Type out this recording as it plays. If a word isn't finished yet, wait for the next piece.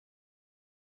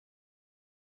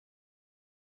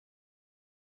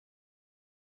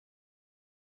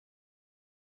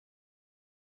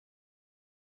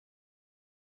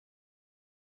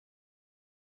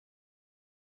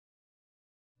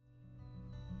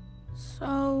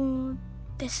So,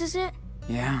 this is it?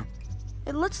 Yeah.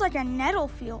 It looks like a nettle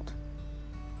field.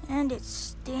 And it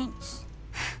stinks.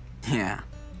 Yeah.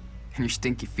 And your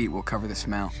stinky feet will cover the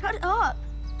smell. Shut up!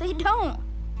 They don't!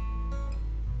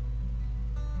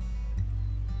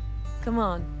 Come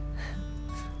on.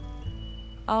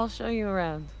 I'll show you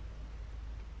around.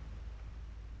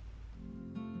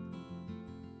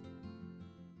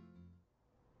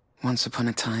 Once upon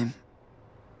a time,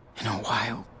 in a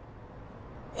wild,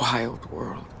 wild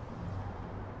world,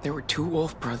 there were two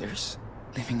wolf brothers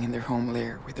living in their home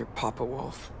lair with their papa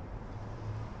wolf.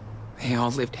 They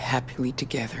all lived happily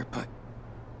together, but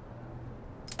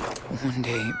one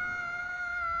day,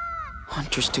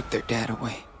 hunters took their dad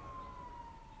away.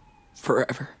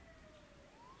 Forever.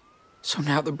 So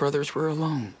now the brothers were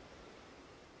alone.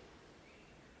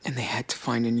 And they had to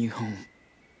find a new home.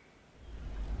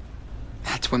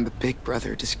 That's when the big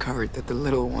brother discovered that the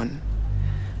little one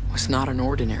was not an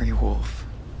ordinary wolf,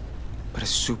 but a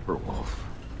super wolf.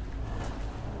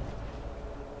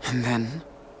 And then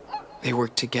they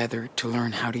worked together to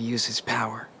learn how to use his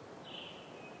power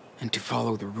and to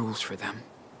follow the rules for them.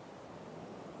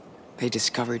 They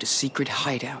discovered a secret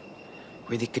hideout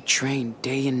where they could train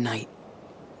day and night.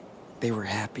 They were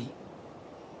happy.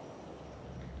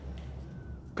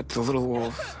 But the little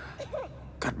wolf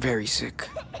got very sick,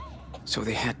 so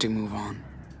they had to move on.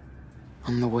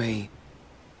 On the way,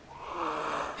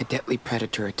 a deadly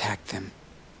predator attacked them.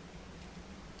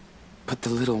 But the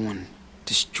little one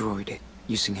destroyed it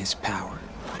using his power.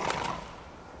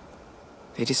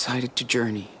 They decided to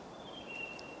journey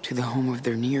to the home of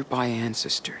their nearby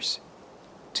ancestors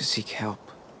to seek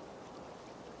help.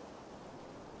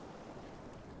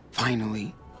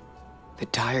 Finally, the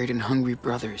tired and hungry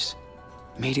brothers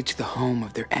made it to the home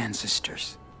of their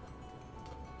ancestors.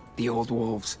 The old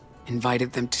wolves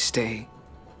invited them to stay.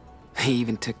 They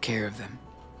even took care of them.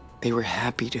 They were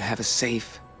happy to have a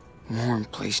safe, warm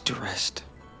place to rest.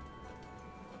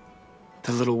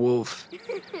 The little wolf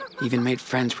even made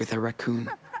friends with a raccoon,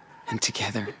 and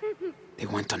together they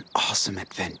went on awesome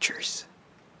adventures.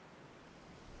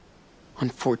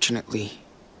 Unfortunately,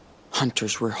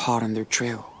 hunters were hot on their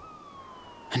trail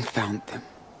and found them.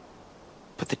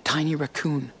 But the tiny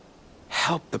raccoon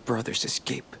helped the brothers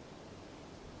escape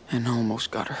and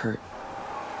almost got hurt.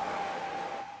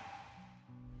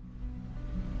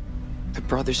 The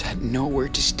brothers had nowhere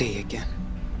to stay again,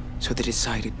 so they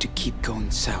decided to keep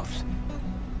going south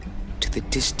to the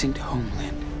distant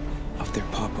homeland of their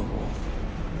papa wolf.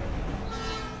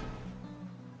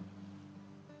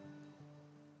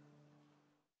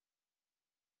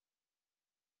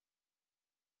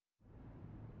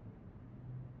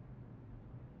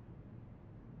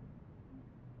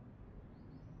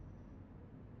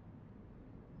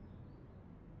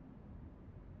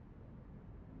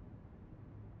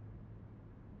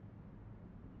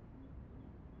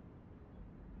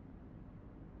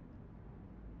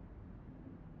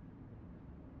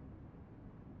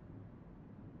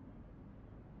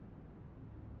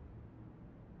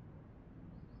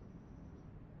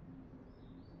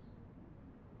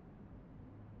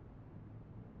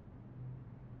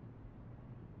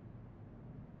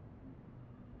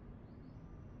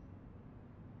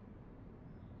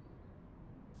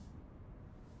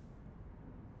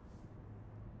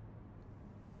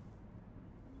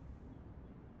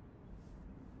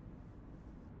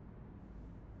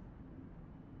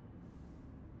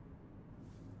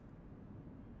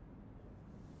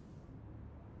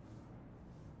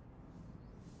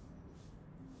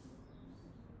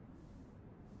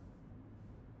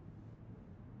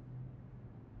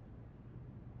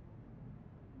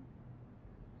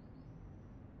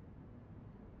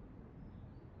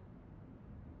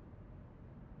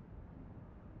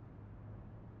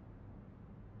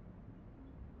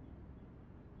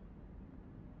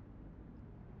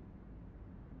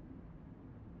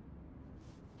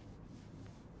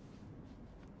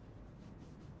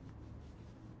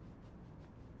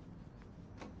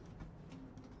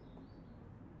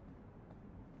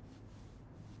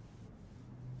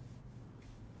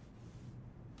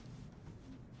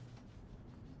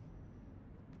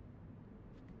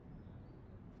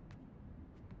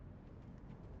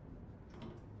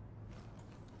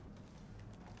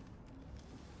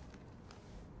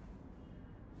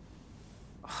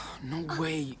 No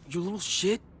way, you little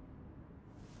shit.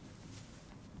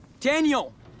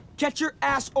 Daniel! Get your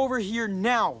ass over here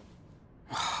now!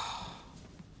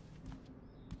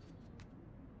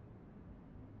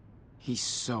 He's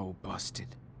so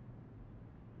busted.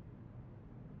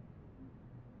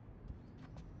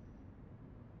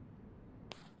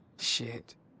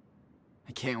 Shit.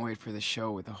 I can't wait for the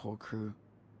show with the whole crew.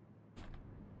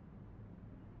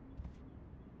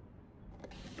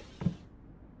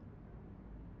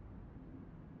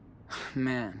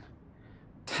 Man,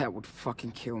 Dad would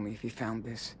fucking kill me if he found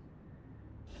this.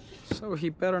 So he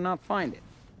better not find it.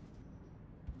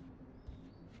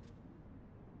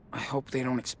 I hope they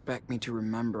don't expect me to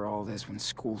remember all this when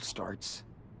school starts.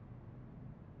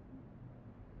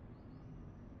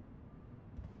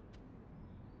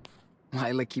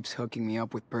 Lila keeps hooking me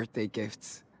up with birthday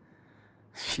gifts.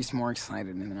 She's more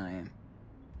excited than I am.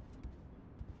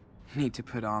 Need to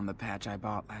put on the patch I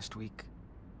bought last week.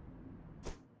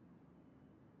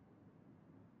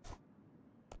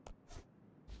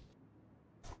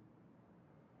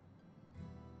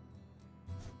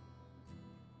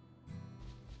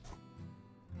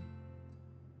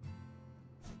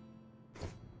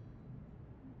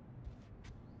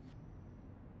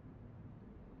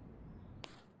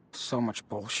 So much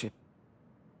bullshit.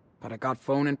 But I got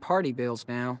phone and party bills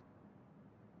now.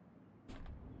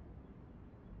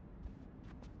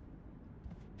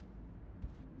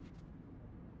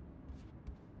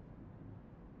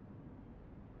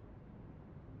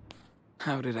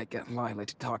 How did I get Lila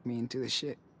to talk me into this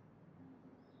shit?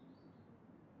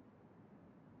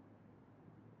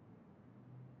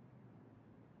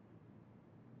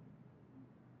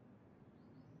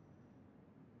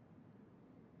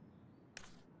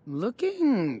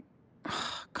 Looking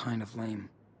kind of lame.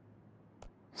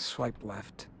 Swipe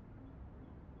left.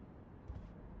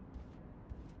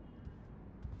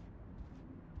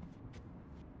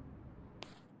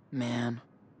 Man,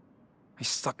 I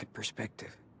suck at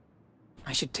perspective.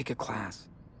 I should take a class.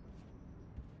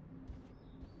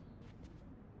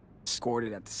 Scored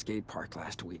it at the skate park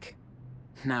last week.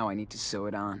 Now I need to sew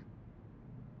it on.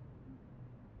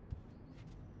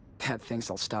 Dad thinks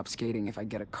I'll stop skating if I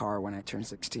get a car when I turn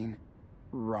 16.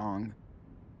 Wrong.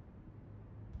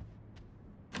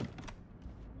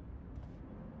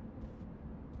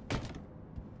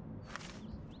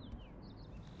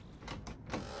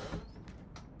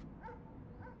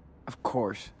 Of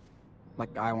course.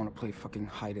 Like I want to play fucking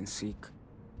hide and seek.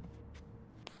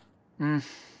 Isn't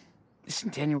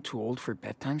Daniel too old for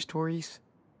bedtime stories?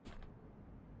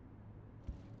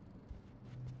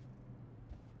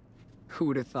 Who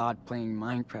would have thought playing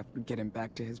Minecraft would get him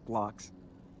back to his blocks?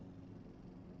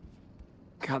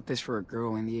 Got this for a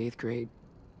girl in the 8th grade.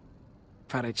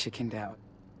 But I chickened out.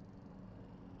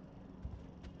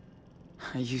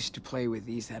 I used to play with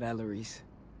these at Ellery's.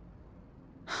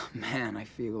 Man, I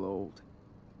feel old.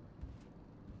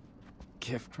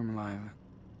 Gift from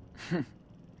Lila.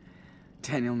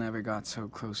 Daniel never got so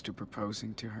close to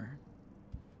proposing to her.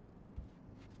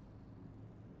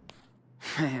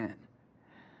 Man,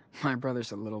 my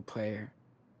brother's a little player.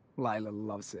 Lila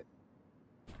loves it.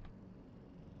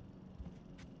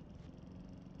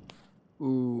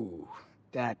 Ooh,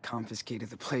 Dad confiscated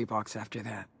the playbox after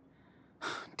that.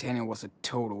 Daniel was a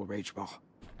total rageball.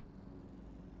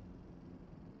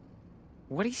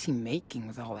 What is he making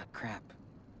with all that crap?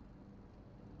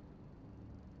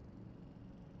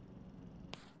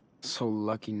 So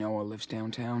lucky Noah lives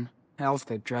downtown. Else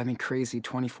they'd drive me crazy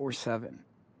 24/7.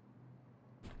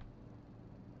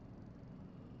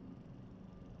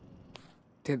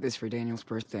 Did this for Daniel's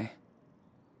birthday.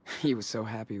 He was so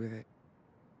happy with it.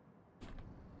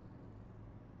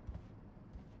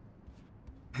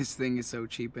 This thing is so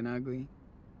cheap and ugly.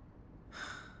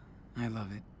 I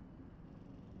love it.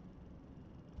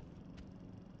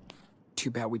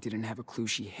 Too bad we didn't have a clue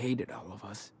she hated all of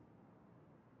us.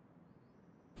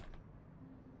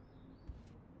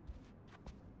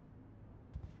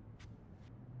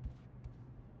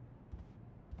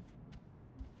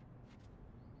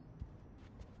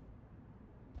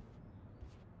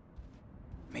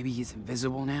 Maybe he's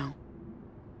invisible now?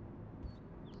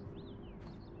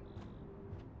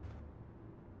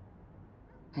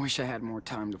 Wish I had more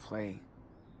time to play.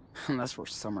 Unless for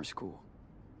summer school.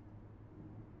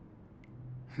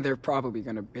 They're probably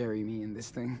gonna bury me in this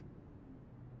thing.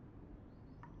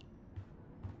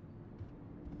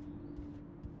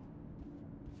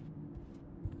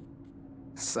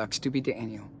 Sucks to be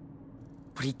Daniel.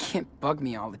 But he can't bug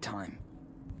me all the time.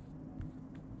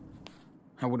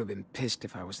 I would have been pissed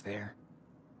if I was there.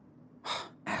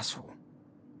 Asshole.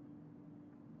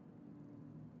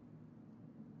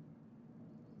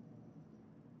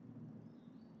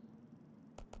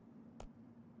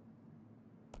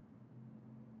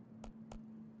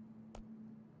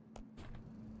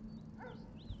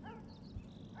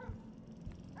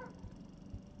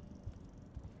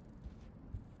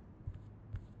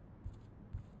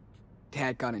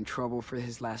 Dad got in trouble for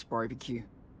his last barbecue.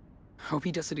 Hope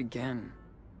he does it again,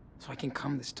 so I can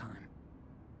come this time.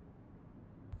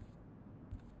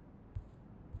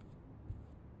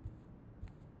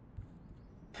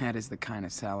 That is the kind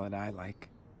of salad I like.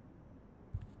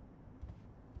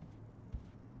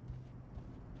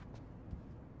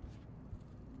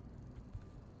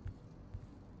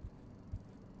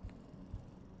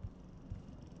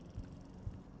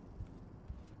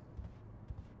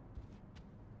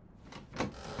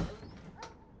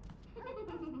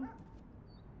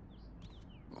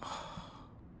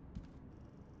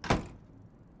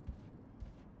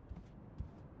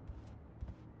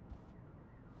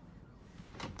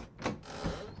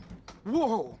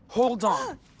 Whoa, hold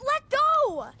on. Let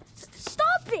go!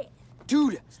 Stop it!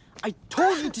 Dude, I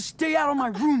told you to stay out of my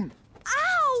room.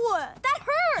 Ow! That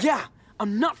hurt! Yeah,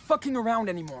 I'm not fucking around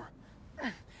anymore.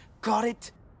 Got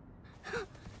it?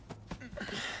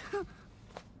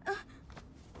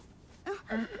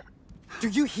 Do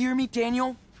you hear me,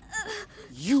 Daniel?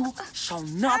 You shall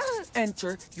not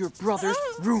enter your brother's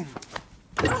room.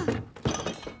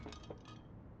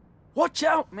 Watch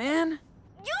out, man.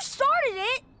 You started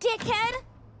it, dickhead!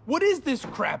 What is this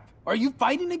crap? Are you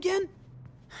fighting again?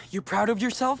 You proud of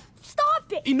yourself?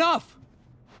 Stop it! Enough!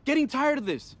 Getting tired of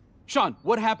this. Sean,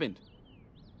 what happened?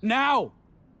 Now!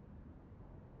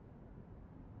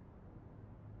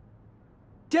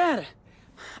 Dad,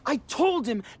 I told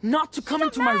him not to come got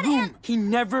into my mad room. and- He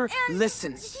never And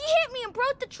listens. He hit me and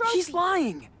broke the trophy. He's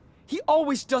lying. He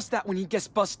always does that when he gets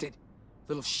busted.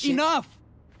 Little shit. Enough!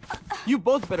 You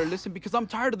both better listen because I'm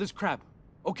tired of this crap,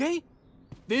 okay?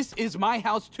 This is my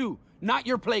house too, not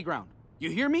your playground. You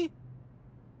hear me?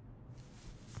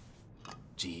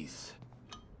 Jeez.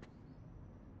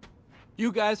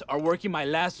 You guys are working my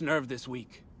last nerve this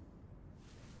week.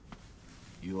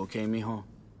 You okay, mijo?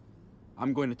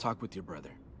 I'm going to talk with your brother.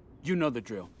 You know the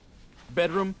drill.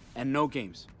 Bedroom and no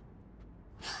games.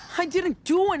 I didn't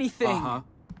do anything. Uh-huh.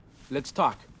 Let's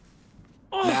talk.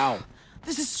 Ugh, Now.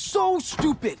 This is so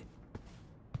stupid.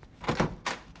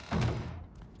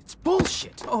 It's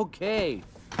bullshit. Okay.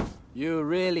 You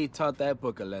really taught that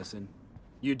book a lesson.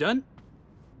 You done?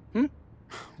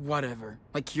 Whatever.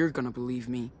 Like you're gonna believe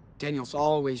me. Daniel's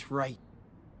always right.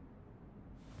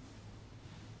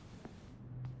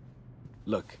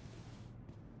 Look.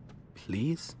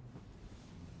 Please?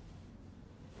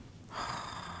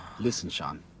 Listen,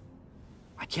 Sean.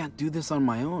 I can't do this on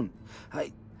my own.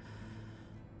 I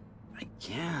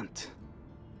can't.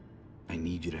 I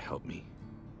need you to help me.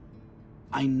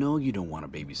 I know you don't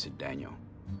want to babysit Daniel.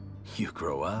 You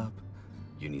grow up.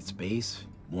 You need space,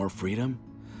 more freedom.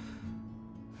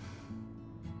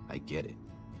 I get it.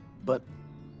 But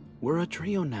we're a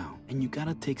trio now, and you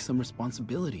gotta take some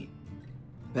responsibility.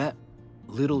 That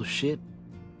little shit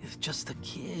is just a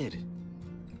kid.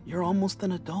 You're almost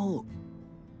an adult.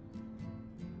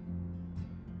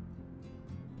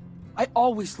 I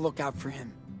always look out for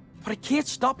him, but I can't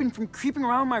stop him from creeping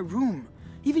around my room.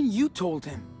 Even you told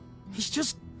him. He's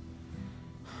just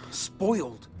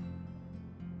spoiled.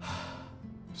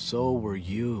 So were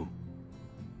you.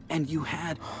 And you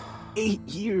had 8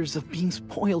 years of being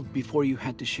spoiled before you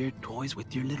had to share toys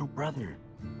with your little brother.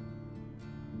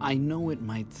 I know it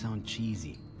might sound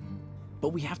cheesy, but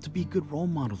we have to be good role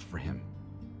models for him.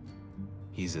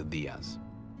 He's a Diaz,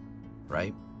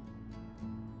 right?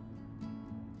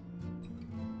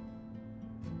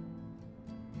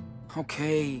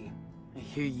 Okay, I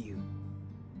hear you.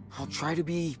 I'll try to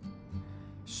be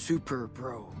super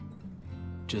bro.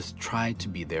 Just try to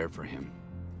be there for him,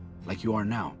 like you are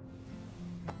now.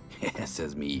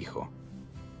 Says mi hijo.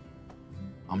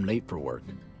 I'm late for work.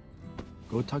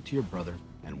 Go talk to your brother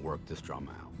and work this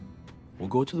drama out. We'll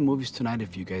go to the movies tonight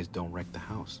if you guys don't wreck the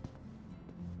house.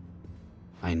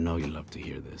 I know you love to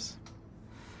hear this.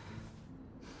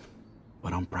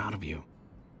 But I'm proud of you.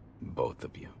 Both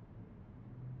of you.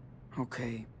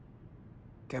 Okay.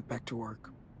 Get back to work.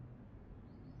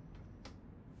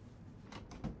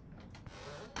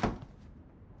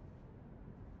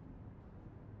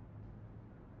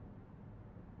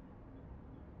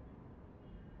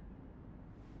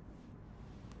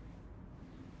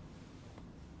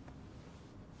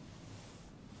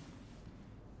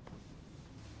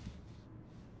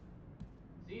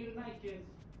 See you tonight, kids.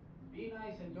 Be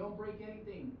nice and don't break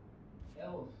anything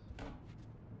else.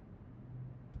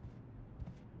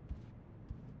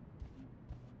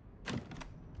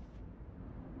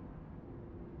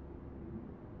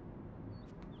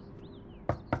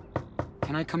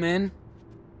 Can I come in?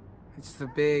 It's the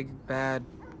big, bad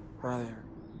brother.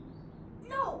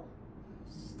 No!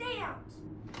 Stay out!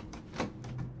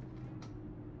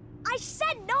 I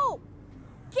said no!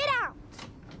 Get out!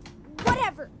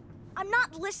 Whatever. I'm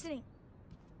not listening.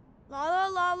 La la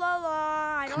la la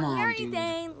la. I Come don't hear on, dude.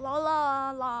 anything. La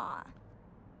la la.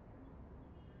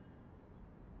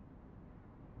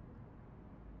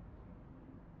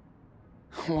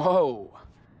 Whoa.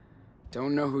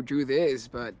 Don't know who drew this,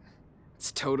 but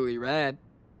it's totally rad.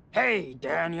 Hey,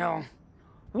 Daniel.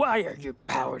 Why are you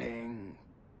pouting?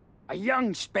 A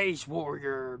young space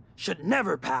warrior should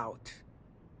never pout.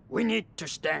 We need to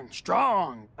stand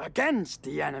strong against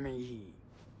the enemy.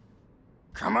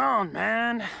 Come on,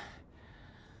 man.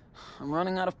 I'm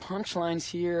running out of punchlines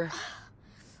here.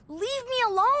 Leave me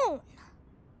alone.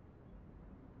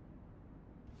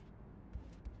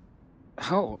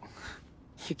 Oh,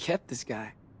 you kept this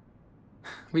guy.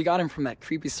 We got him from that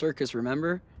creepy circus,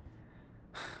 remember?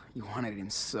 You wanted him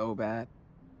so bad.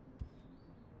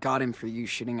 Got him for you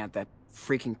shooting at that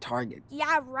freaking target.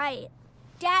 Yeah, right.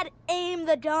 Dad aimed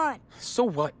the gun. So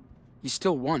what? You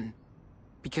still won.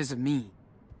 Because of me.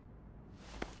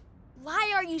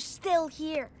 Why are you still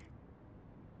here?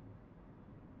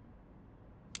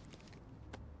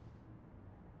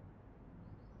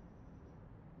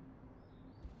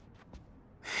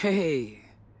 Hey.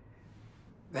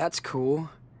 That's cool.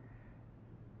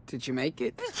 Did you make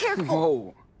it? Be careful.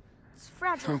 Whoa. It's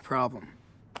fragile. No problem.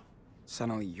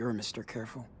 Suddenly you're Mr.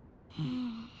 Careful.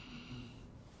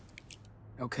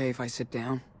 Okay if I sit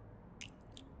down?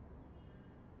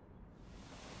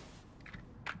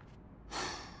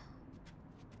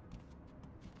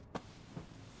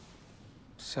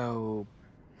 So,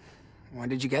 when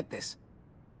did you get this?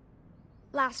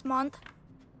 Last month,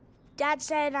 Dad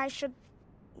said I should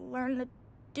learn to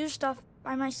do stuff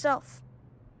by myself,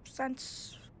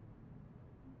 since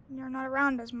you're not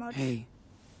around as much. Hey,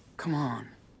 come on.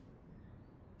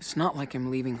 It's not like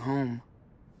I'm leaving home.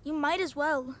 You might as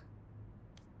well.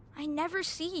 I never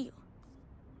see you.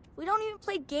 We don't even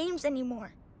play games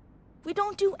anymore. We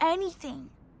don't do anything.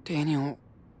 Daniel,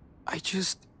 I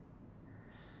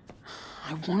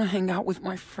want to hang out with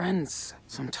my friends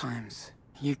sometimes.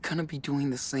 You're gonna be doing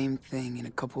the same thing in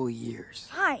a couple of years.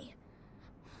 Hi.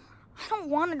 I don't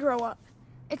want to grow up.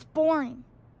 It's boring.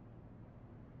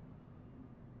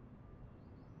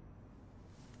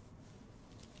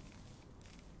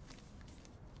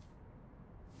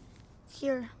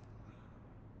 Here.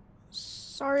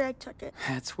 Sorry I took it.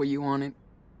 That's what you wanted?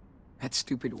 That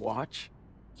stupid watch?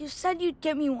 You said you'd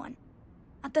get me one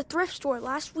at the thrift store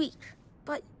last week,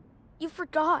 but you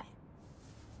forgot.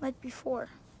 Like before.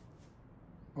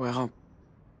 Well,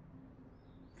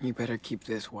 you better keep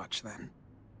this watch then.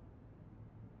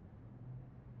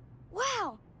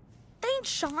 Wow! Thanks,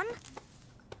 Sean.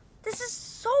 This is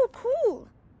so cool.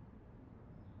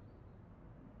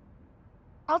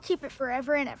 I'll keep it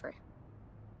forever and ever.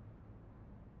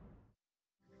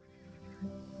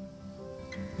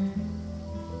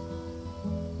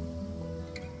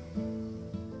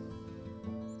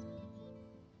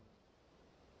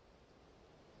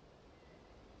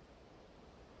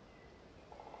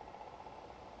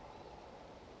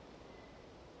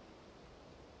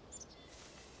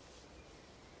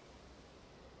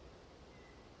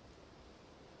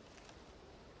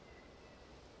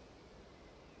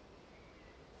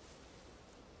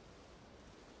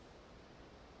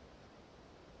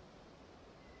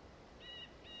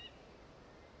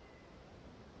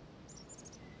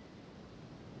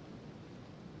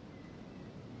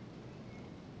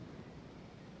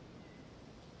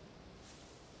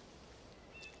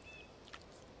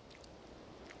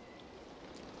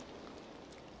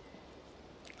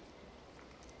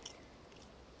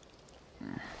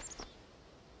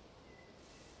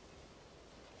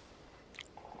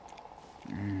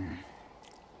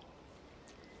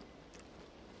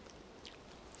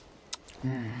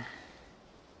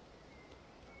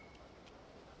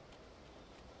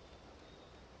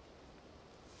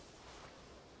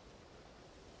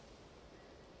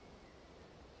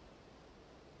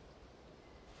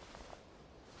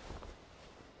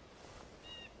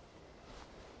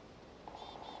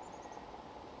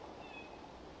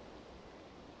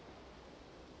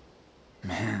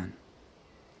 Man,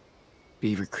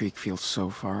 Beaver Creek feels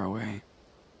so far away.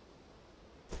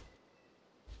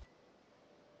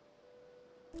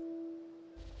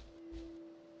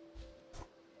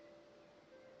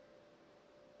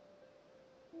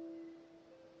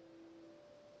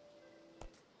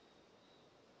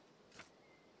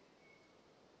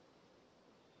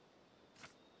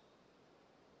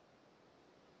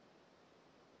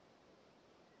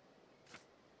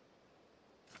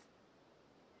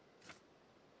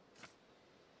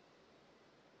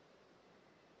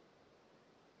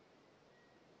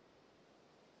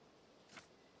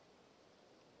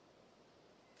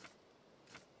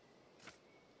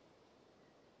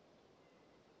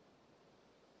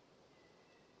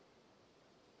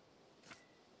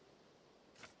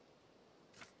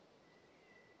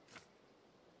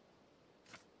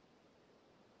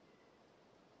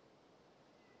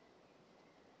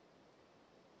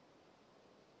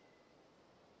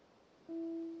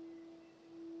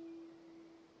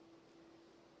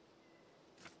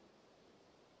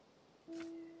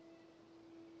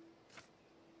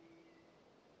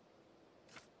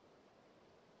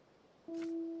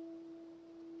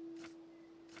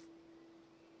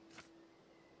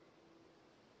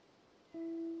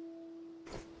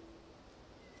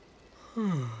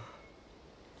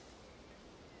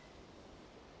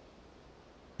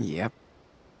 Yep.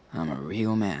 I'm a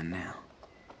real man now.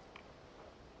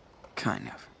 Kind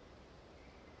of.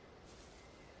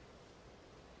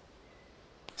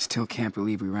 Still can't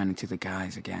believe we ran into the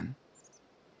guys again.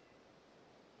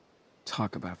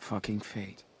 Talk about fucking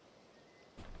fate.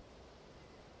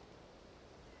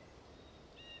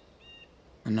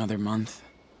 Another month,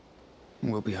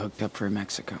 and we'll be hooked up for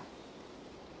Mexico.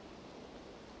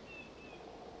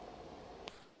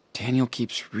 Daniel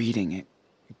keeps reading it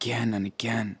again and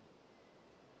again.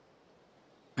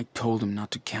 I told him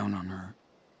not to count on her.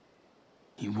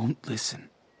 He won't listen.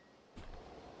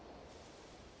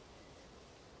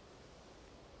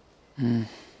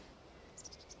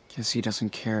 Guess he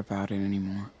doesn't care about it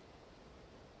anymore.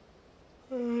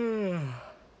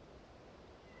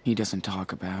 He doesn't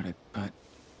talk about it, but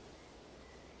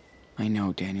I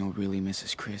know Daniel really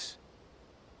misses Chris.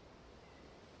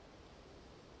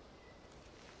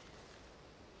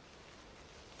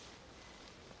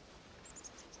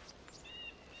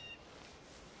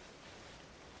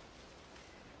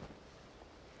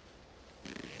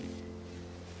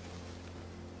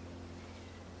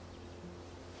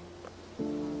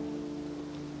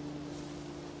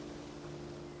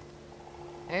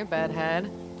 Hey,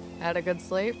 bedhead. Had a good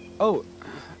sleep? Oh,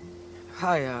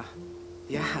 hi,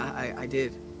 yeah, I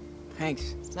did.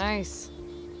 Thanks. Nice.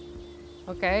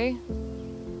 Okay.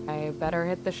 I better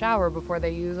hit the shower before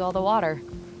they use all the water.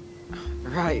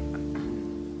 Right.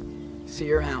 See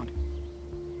you around.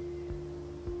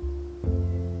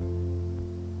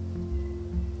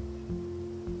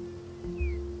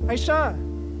 Hey,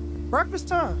 Sean. Breakfast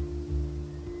time.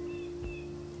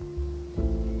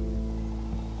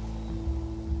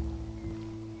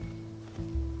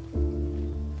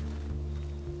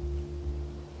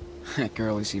 That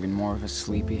girl is even more of a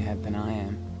sleepyhead than I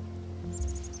am.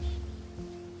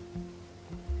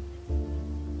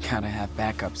 Gotta have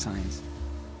backup signs.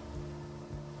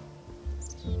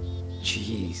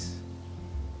 Jeez.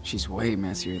 She's way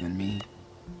messier than me.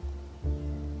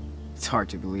 It's hard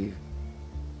to believe.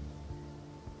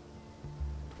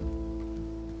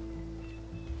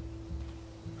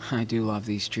 I do love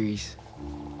these trees.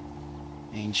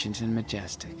 Ancient and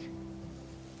majestic.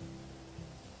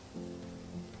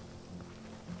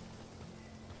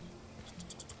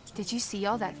 Did you see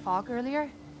all that fog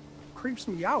earlier? Creeps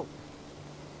me out.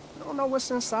 I don't know what's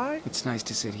inside. It's nice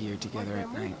to sit here together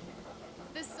at night,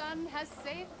 The sun has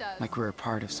saved us. like we're a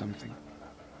part of something.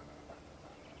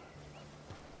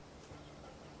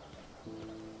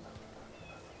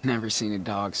 Never seen a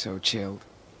dog so chilled.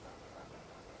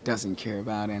 Doesn't care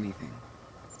about anything.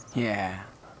 Yeah,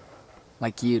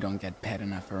 like you don't get pet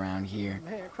enough around here.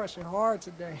 Man, crushing hard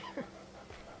today.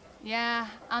 Yeah,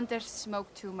 Anders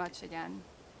smoked too much again.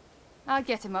 I'll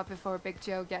get him up before Big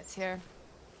Joe gets here.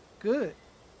 Good.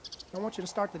 I want you to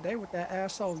start the day with that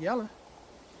asshole yelling.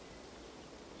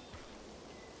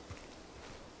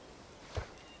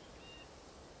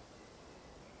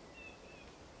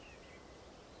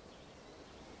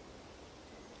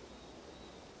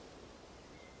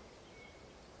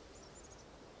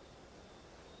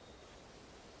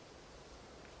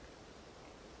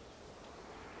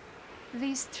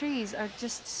 These trees are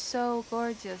just so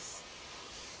gorgeous.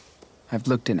 I've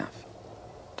looked enough.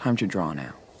 Time to draw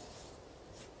now.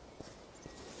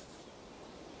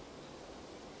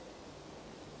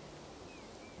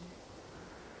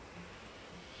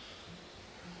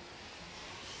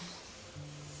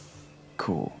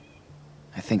 Cool.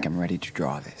 I think I'm ready to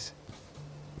draw this.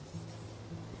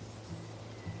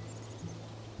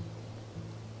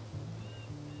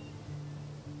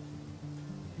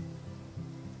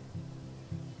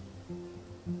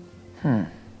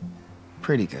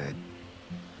 Pretty good.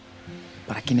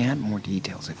 But I can add more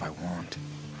details if I want.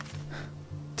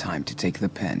 Time to take the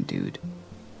pen, dude.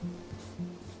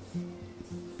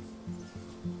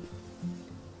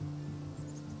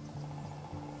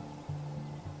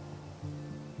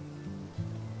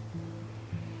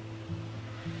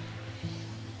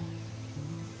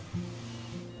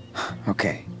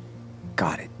 Okay,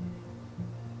 got it.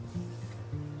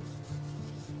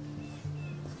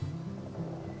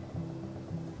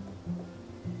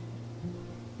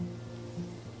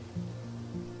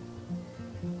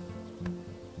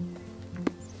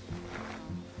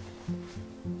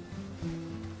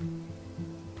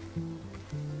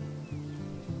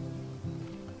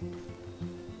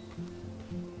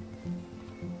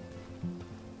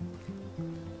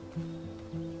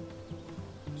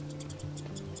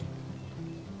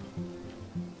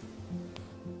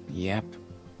 Yep.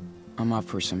 I'm up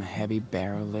for some heavy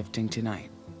barrel lifting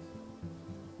tonight.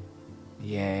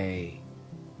 Yay.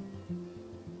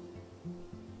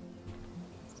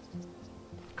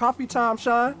 Coffee time,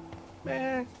 Sean.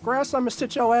 Man, grab some and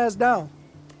sit your ass down.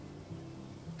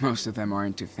 Most of them are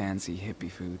into fancy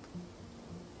hippie food.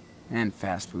 And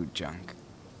fast food junk.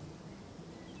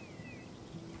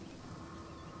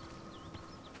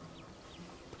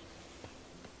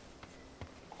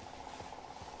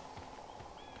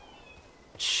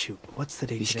 Shoot, what's the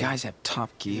date These today? guys have top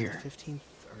Either gear. the 15th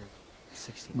or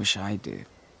 16th. Wish I did.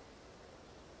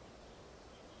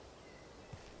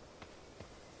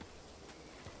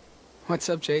 What's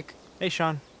up, Jake? Hey,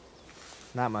 Sean.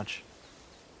 Not much.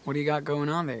 What do you got going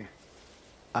on there?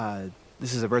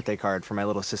 This is a birthday card for my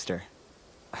little sister.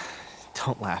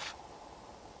 Don't laugh.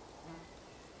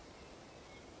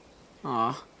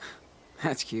 Aw,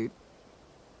 that's cute.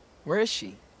 Where is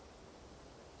she?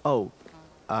 Oh,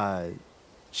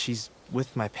 she's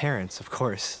with my parents, of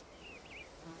course.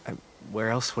 Where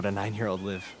else would a 9-year-old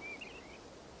live?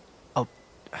 Oh,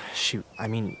 shoot,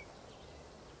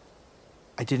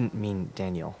 I didn't mean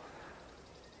Daniel.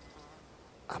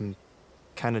 I'm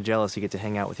kind of jealous you get to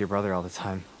hang out with your brother all the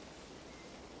time.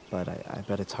 But I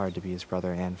bet it's hard to be his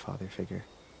brother and father figure.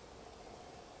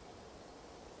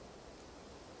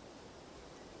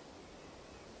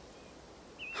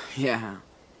 Yeah.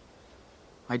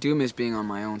 I do miss being on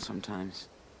my own sometimes.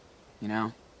 You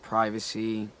know?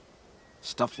 Privacy,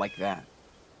 stuff like that.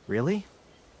 Really?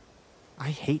 I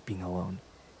hate being alone.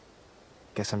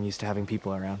 Guess I'm used to having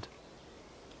people around.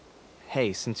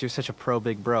 Hey, since you're such a pro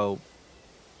big bro,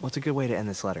 what's a good way to end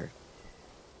this letter?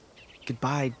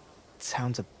 Goodbye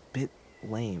sounds a bit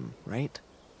lame, right?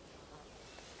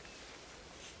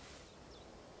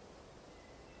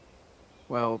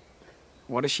 Well,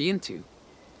 what is she into?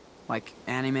 Like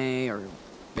anime or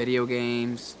video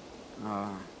games?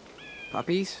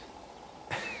 Puppies?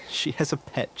 She has a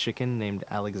pet chicken named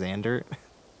Alexander.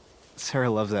 Sarah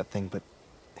loves that thing, but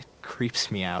it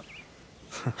creeps me out.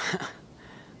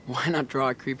 Why not draw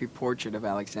a creepy portrait of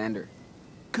Alexander?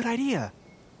 Good idea.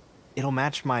 It'll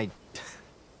match my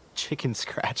chicken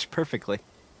scratch perfectly.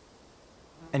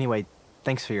 Anyway,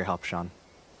 thanks for your help, Sean.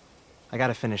 I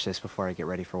gotta finish this before I get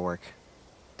ready for work.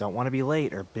 Don't want to be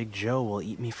late or Big Joe will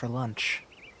eat me for lunch.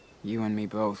 You and me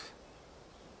both.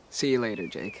 See you later,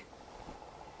 Jake.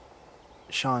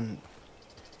 Sean,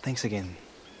 thanks again,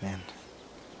 man.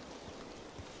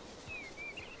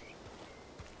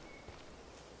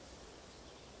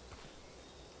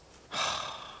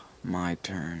 My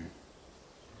turn.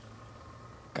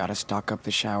 Gotta stock up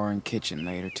the shower and kitchen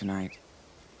later tonight.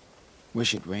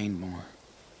 Wish it rained more.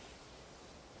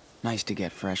 Nice to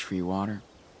get fresh free water.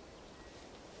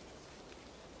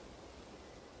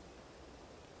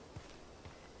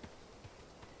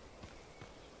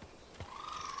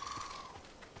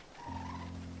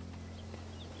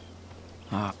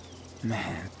 Ah,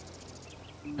 man.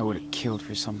 I would have killed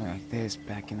for something like this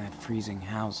back in that freezing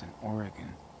house in Oregon.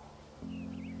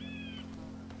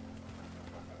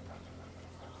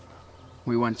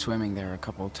 We went swimming there a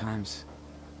couple of times.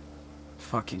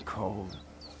 Fucking cold,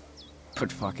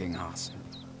 but fucking awesome.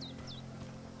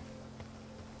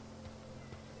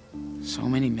 So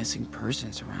many missing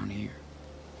persons around here.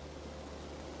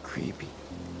 Creepy.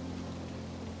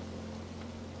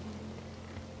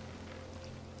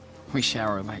 We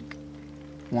shower like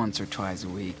once or twice a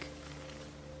week.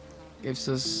 Gives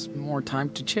us more time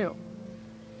to chill,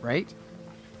 right?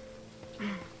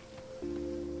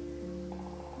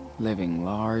 Living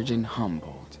large and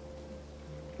humbled.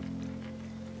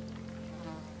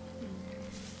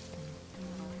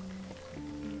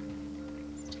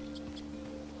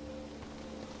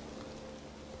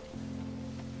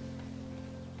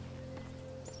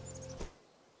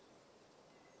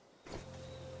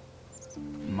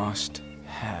 Must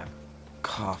have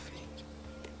coffee.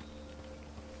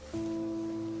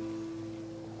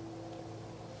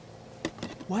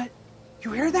 What?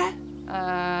 You hear that?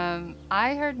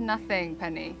 I heard nothing,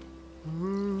 Penny.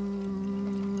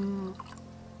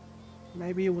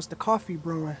 Maybe it was the coffee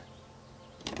brewing.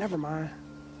 Never mind.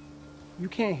 You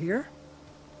can't hear?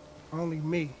 Only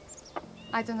me.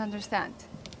 I don't understand.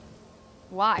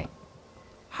 Why?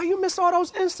 How you miss all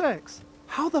those insects?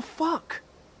 How the fuck?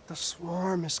 The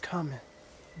swarm is coming.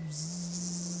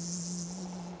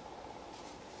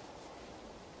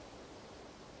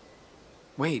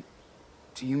 Wait,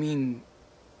 do you mean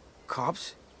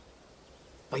cops?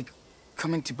 Like,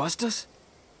 coming to bust us?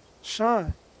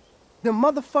 Sean, them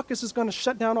motherfuckers is gonna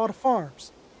shut down all the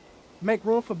farms. Make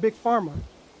room for Big Pharma.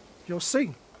 You'll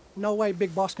see. No way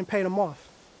Big Boss can pay them off.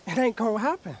 It ain't gonna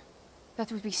happen.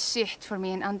 That would be shit for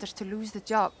me and Anders to lose the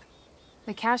job.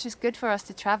 The cash is good for us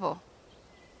to travel.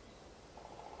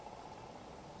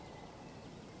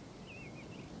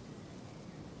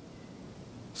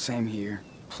 Same here.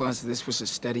 Plus, this was a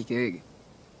steady gig.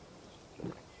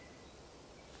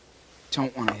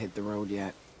 Don't want to hit the road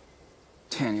yet.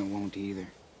 Daniel won't either.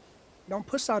 Don't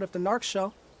puss out if the narcs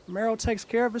show. Merrill takes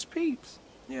care of his peeps.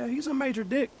 Yeah, he's a major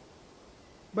dick.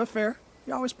 But fair.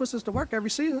 He always puts us to work every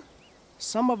season.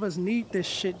 Some of us need this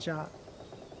shit job.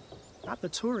 Not the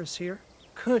tourists here.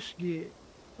 Cush gig.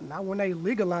 But not when they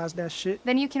legalize that shit.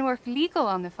 Then you can work legal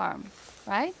on the farm,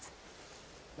 right?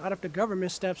 Not if the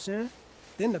government steps in.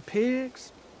 Then the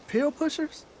pigs, pill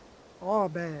pushers, all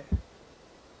bad.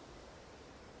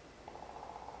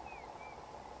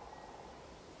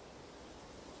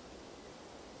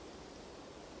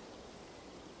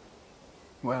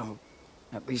 Well,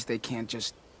 at least they can't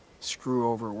just screw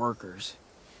over workers,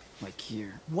 like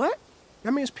here. What?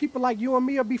 That means people like you and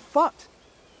me will be fucked.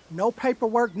 No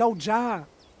paperwork, no job.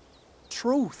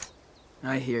 Truth.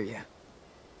 I hear ya.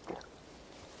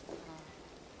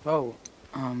 Oh,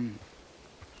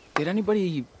 did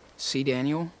anybody see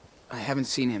Daniel? I haven't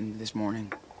seen him this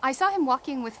morning. I saw him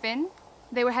walking with Finn.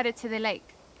 They were headed to the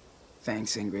lake.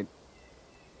 Thanks, Ingrid.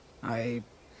 I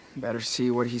better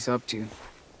see what he's up to.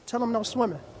 Tell him no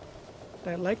swimming.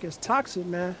 That lake is toxic,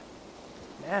 man.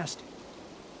 Nasty.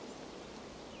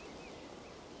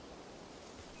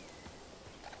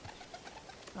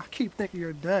 I keep thinking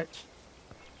you're Dutch.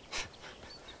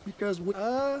 Because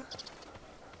I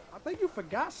think you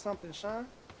forgot something, Sean.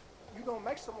 You gonna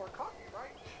make some more coffee,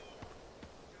 right?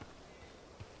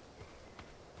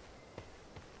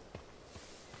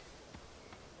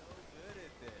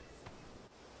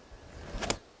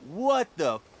 What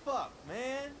the fuck,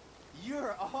 man?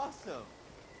 You're awesome.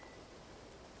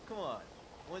 Come on,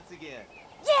 once again.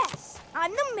 Yes,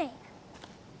 I'm the man.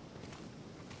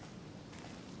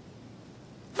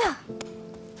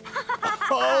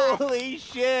 Holy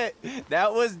shit,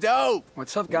 that was dope.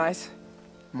 What's up, guys?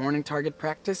 Morning target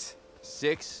practice?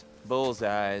 6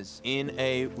 bullseyes in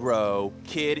a row.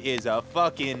 Kid is a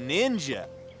fucking ninja.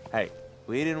 Hey,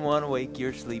 we didn't want to wake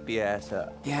your sleepy ass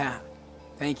up. Yeah,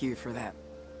 thank you for that.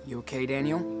 You okay,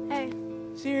 Daniel? Hey,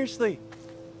 Seriously,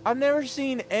 I've never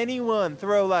seen anyone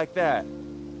throw like that.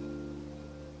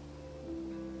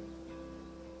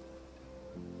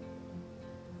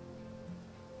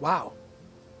 Wow.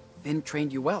 Finn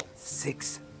trained you well.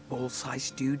 6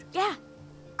 bull-sized dude. yeah,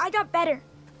 I got better.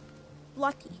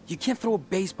 Lucky. You can't throw a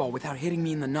baseball without hitting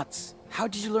me in the nuts. How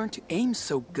did you learn to aim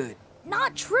so good?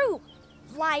 Not true,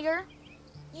 liar.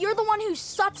 You're the one who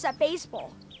sucks at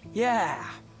baseball. Yeah,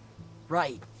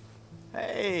 right.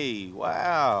 Hey,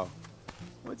 wow.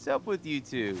 What's up with you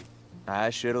two?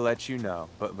 I should have let you know,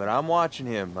 but I'm watching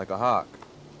him like a hawk.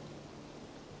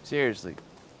 Seriously,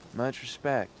 much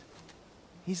respect.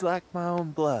 He's like my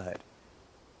own blood.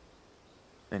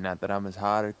 And not that I'm as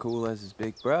hot or cool as his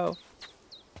big bro.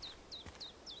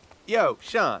 Yo,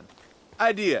 Sean,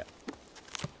 idea.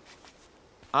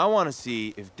 I want to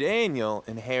see if Daniel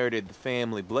inherited the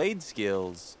family blade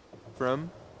skills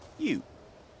from you.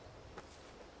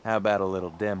 How about a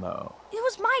little demo? It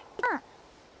was my turn.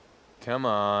 Come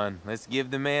on, let's give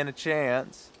the man a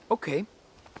chance. Okay.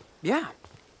 Yeah.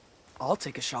 I'll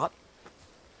take a shot.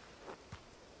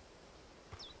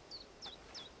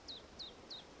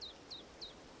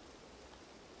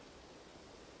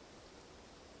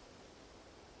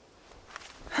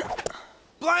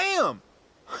 Blam!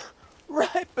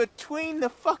 Right between the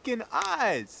fucking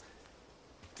eyes.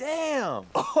 Damn.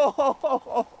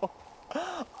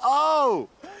 Oh!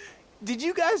 Did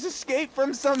you guys escape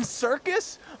from some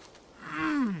circus?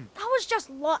 That was just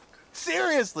luck.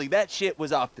 Seriously, that shit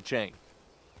was off the chain.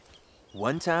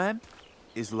 One time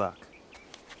is luck.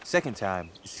 Second time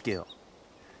is skill.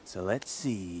 So let's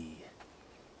see.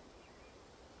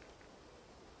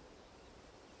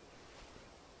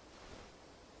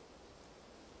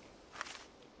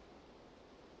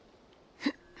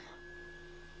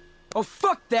 Oh,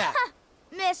 fuck that!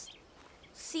 Miss,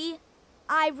 see,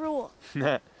 I rule.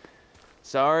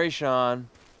 Sorry, Sean.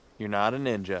 You're not a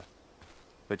ninja.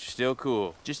 But you're still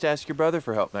cool. Just ask your brother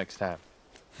for help next time.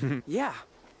 Yeah.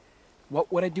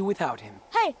 What would I do without him?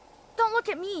 Hey, don't look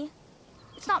at me.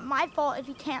 It's not my fault if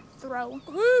you can't throw.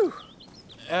 Woo!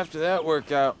 After that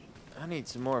workout, I need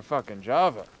some more fucking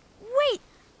Java. Wait,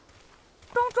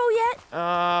 don't go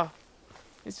yet.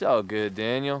 It's all good,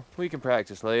 Daniel. We can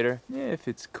practice later, if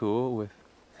it's cool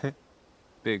with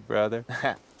Big Brother.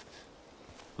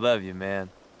 Love you, man.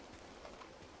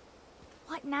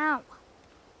 What now?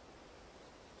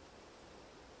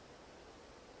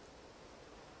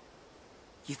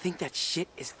 You think that shit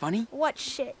is funny? What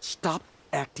shit? Stop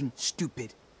acting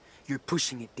stupid. You're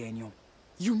pushing it, Daniel.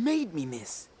 You made me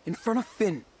miss. In front of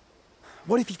Finn.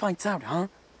 What if he finds out, huh?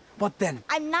 What then?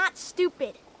 I'm not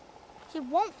stupid. He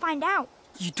won't find out.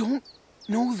 You don't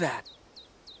know that.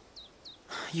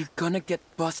 You're gonna get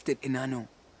busted, Enano.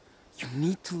 You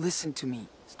need to listen to me.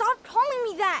 Stop calling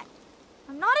me that.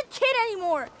 I'm not a kid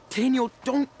anymore. Daniel,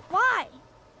 don't... Why?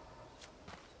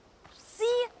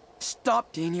 See?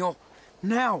 Stop, Daniel.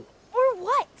 Now. Or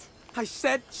what? I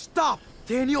said stop,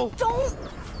 Daniel. Don't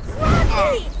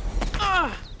grab me!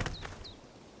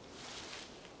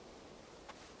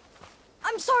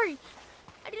 I'm sorry.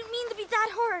 I didn't mean to be that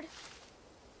hard.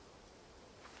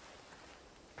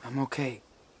 I'm okay.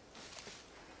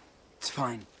 It's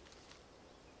fine.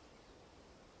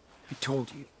 I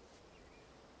told you.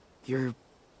 You're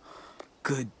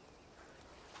good.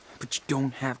 But you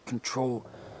don't have control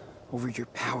over your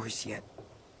powers yet.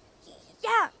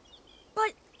 Yeah,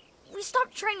 but we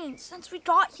stopped training since we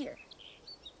got here.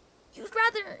 You'd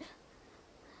rather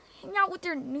hang out with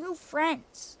your new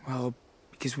friends. Well,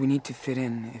 because we need to fit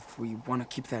in if we want to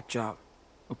keep that job,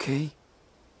 okay?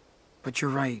 But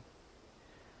you're right.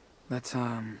 Let's,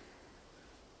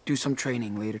 do some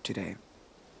training later today.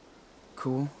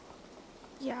 Cool?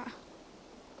 Yeah.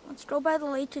 Let's go by the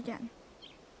lake again.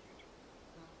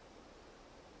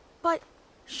 But,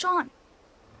 Sean,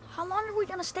 how long are we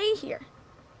gonna stay here?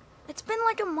 It's been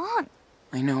like a month.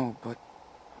 I know, but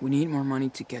we need more money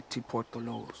to get to Puerto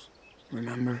Los.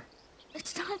 Remember?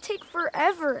 It's gonna take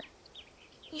forever.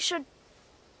 You should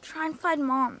try and find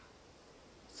Mom,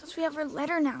 since we have her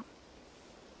letter now.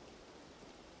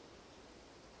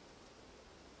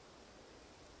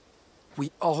 We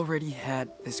already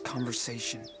had this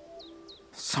conversation.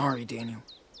 Sorry, Daniel,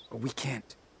 but we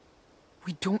can't.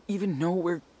 We don't even know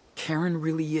where Karen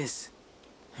really is,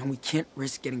 and we can't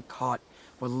risk getting caught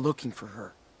while looking for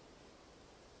her.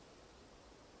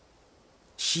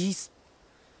 She's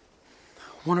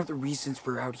one of the reasons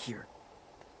we're out here.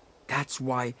 That's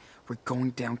why we're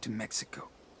going down to Mexico.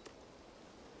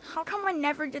 How come I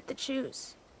never get to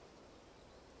choose?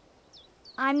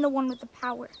 I'm the one with the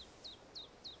power.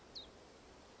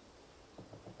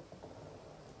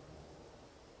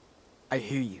 I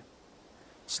hear you.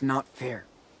 It's not fair,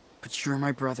 but you're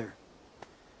my brother.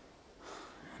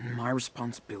 And my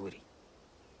responsibility.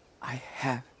 I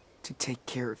have to take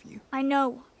care of you. I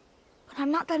know, but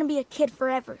I'm not gonna be a kid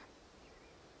forever.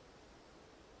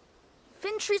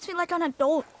 Finn treats me like an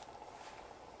adult.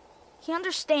 He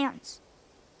understands.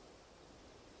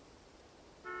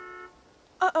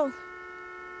 Uh-oh.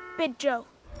 Big Joe.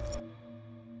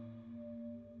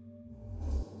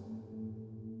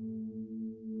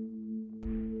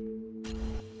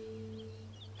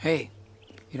 Hey,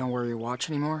 you don't wear your watch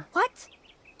anymore? What?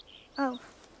 Oh.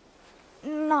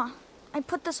 Nah, I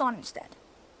put this on instead.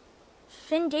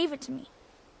 Finn gave it to me.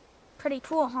 Pretty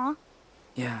cool, huh?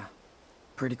 Yeah,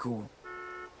 pretty cool.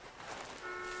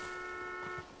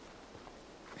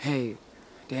 Hey,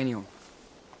 Daniel.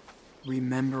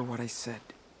 Remember what I said.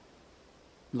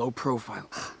 Low profile.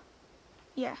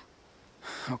 Yeah.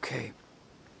 Okay.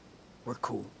 We're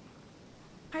cool.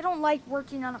 I don't like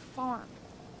working on a farm.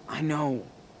 I know.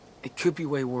 It could be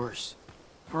way worse.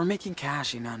 We're making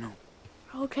cash, Enano.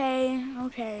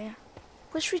 Okay.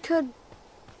 Wish we could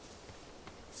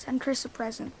send Chris a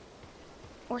present.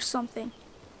 Or something.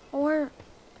 Or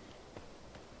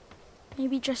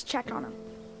maybe just check on him.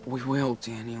 We will,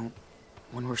 Daniel.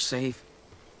 When we're safe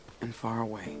and far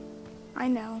away. I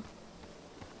know.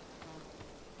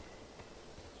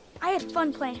 I had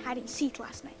fun playing hide and seek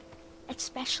last night.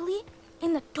 Especially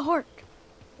in the dark.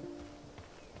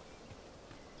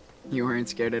 You weren't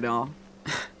scared at all?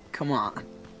 Come on.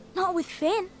 Not with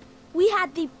Finn. We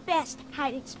had the best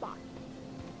hiding spot.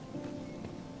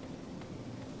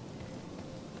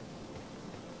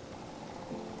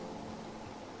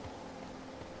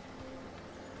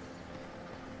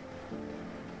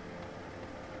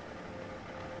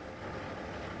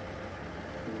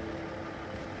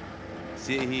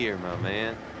 Sit here, my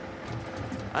man.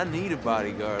 I need a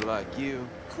bodyguard like you.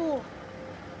 Cool.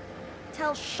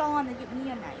 Tell Sean to get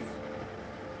me a knife.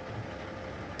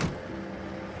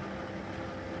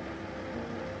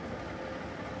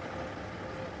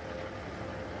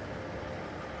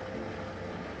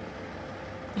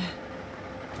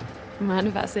 Mind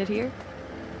if I sit here?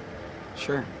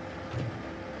 Sure.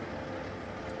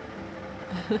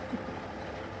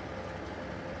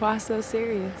 Why so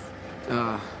serious?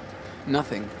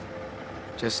 Nothing.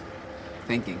 Just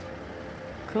thinking.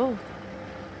 Cool.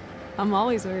 I'm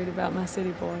always worried about my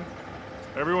city boy.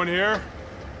 Everyone here?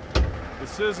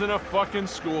 This isn't a fucking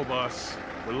school bus.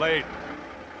 We're late.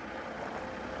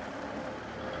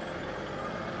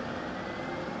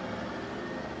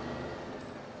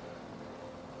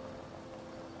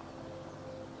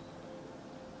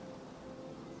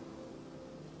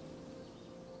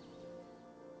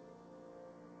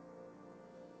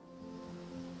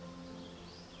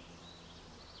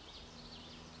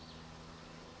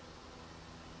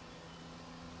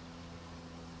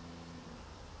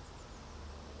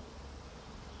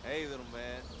 Hey, little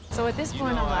man. So at this You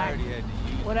point, know I'm I like, already had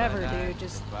to use whatever, my knife dude. to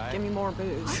Just fight. give me more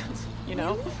booze. You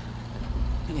know?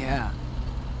 Yeah.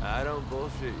 I don't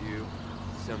bullshit you.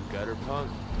 Some gutter punk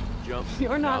jumped.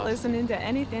 You're not across listening to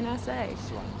anything I say. it,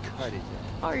 So I cut his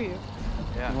ass. Are you?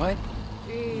 Yeah. What?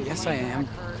 Jeez, Yes, my I am.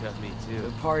 back hurts. Cut me The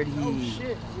too. party. Oh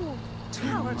shit. Too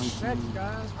much monkey. sex,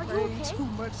 guys. Are you Way okay? too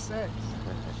much sex.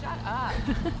 Shut up.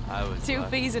 I was 2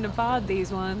 lucky. peas in a pod, these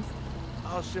ones.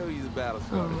 I'll show you the battle He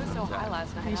started. was so high sometime.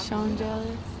 last night. Is Sean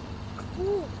jealous?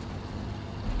 Cool.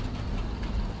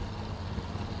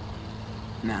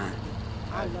 Nah,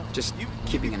 I know. just You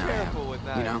keeping be an eye careful out. with You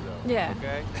knives, know? though, Yeah.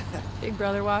 Okay. Big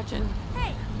brother watching.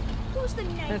 Hey, who's the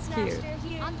night That's master cute.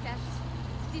 here? Anders,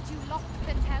 did you lock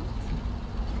the tent?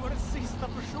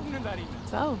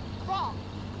 So, Wrong.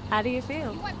 how do you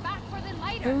feel? You went back for them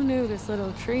later. Who knew this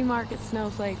little tree market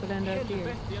snowflake would end up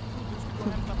here?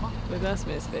 With us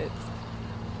misfits.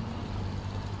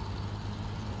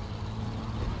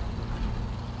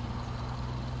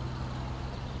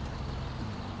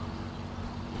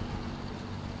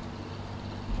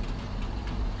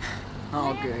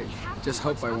 All good. Just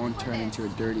hope I won't turn into a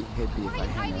dirty hippie if I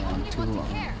hang around too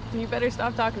long. You better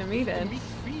stop talking to me then.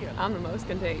 I'm the most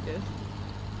contagious.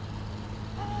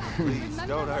 Please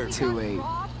don't hurt me. Too late.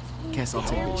 Guess I'll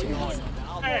take a chance.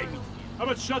 Hey, how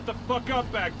about shut the fuck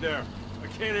up back there? I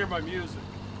can't hear my music.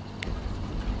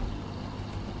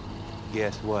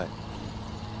 Guess what?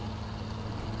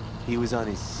 He was on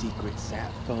his secret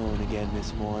sat phone again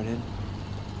this morning.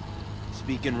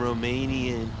 Speaking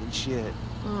Romanian and shit.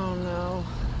 Oh no.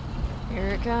 Here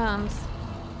it comes.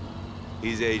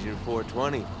 He's Agent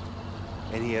 420.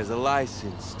 And he has a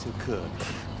license to cook.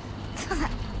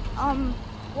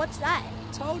 What's that?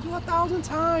 Told you 1,000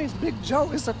 times, Big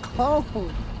Joe is a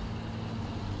clone.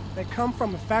 They come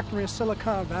from a factory in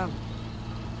Silicon Valley.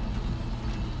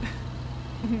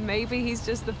 Maybe he's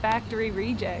just the factory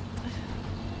reject.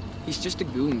 He's just a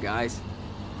goon, guys.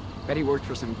 Bet he worked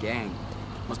for some gang.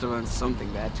 Must have done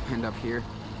something bad to end up here.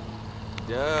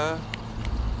 Duh.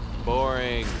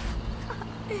 Boring.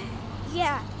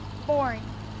 Yeah, boring.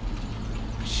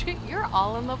 Shit, you're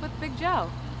all in love with Big Joe.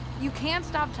 You can't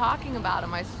stop talking about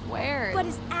him, I swear. But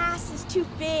his ass is too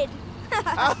big.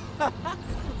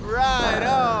 Right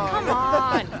on. Come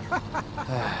on.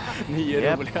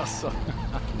 Yep.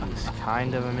 He's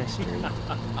kind of a mystery.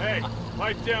 Hey,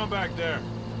 pipe down back there.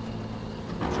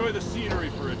 Enjoy the scenery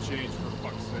for a change, for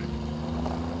fuck's sake.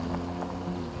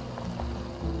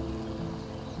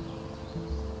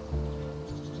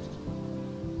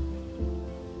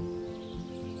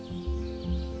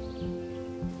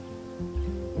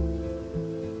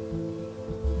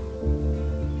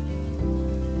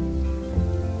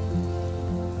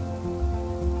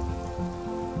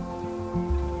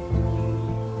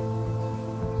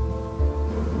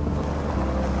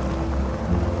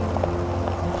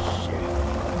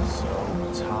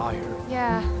 So tired.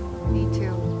 Yeah, me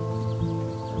too.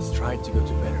 Let's try to go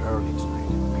to bed early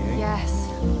tonight, okay? Yes,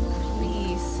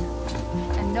 please.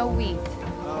 And no weed.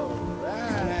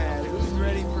 Alright, who's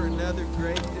ready for another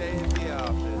great day at the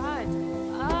office?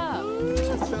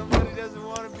 Shut up. Somebody doesn't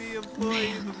want to be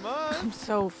employee of the month. I'm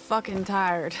so fucking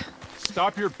tired.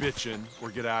 Stop your bitching or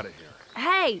get out of here.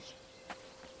 Hey!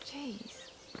 Jeez.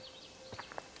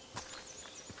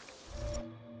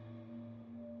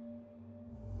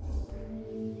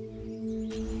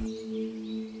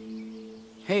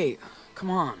 Hey, come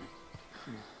on.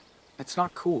 That's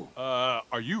not cool.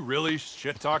 Are you really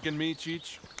shit-talking me,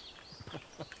 Cheech?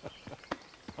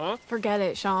 Huh? Forget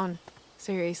it, Sean.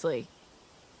 Seriously.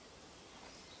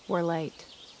 We're late.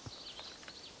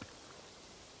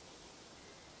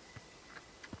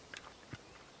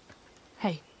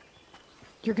 Hey,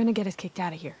 you're gonna get us kicked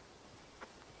out of here.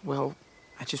 Well,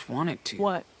 I just wanted to.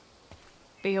 What?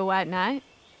 Be a white knight?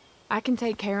 I can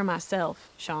take care of myself,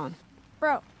 Sean.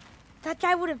 Bro, that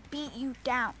guy would have beat you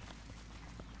down.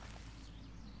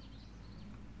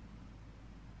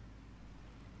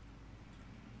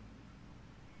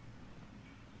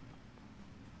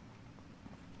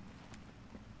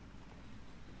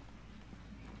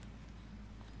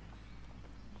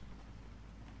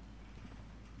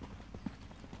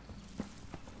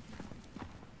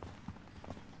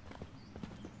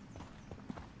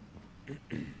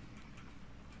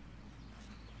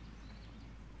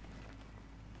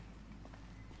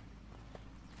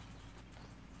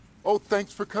 Oh,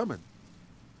 thanks for coming.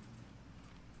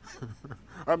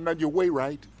 I'm on your way,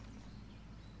 right?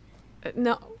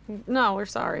 No, we're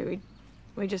sorry.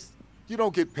 We just... You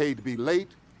don't get paid to be late.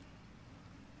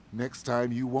 Next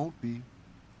time you won't be.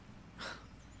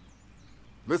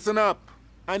 Listen up.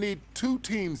 I need 2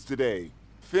 teams today.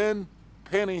 Finn,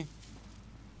 Penny,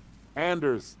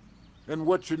 Anders, and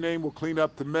what's your name will clean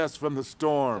up the mess from the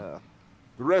storm.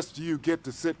 The rest of you get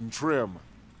to sit and trim.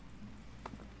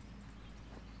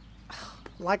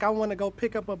 Like I want to go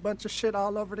pick up a bunch of shit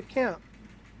all over the camp.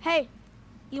 Hey,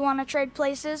 you want to trade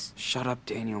places? Shut up,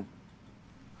 Daniel.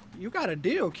 You got a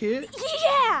deal, kid.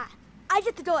 Yeah! I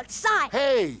get to go outside.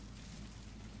 Hey!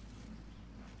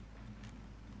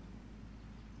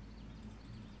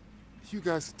 You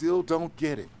guys still don't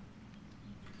get it.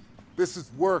 This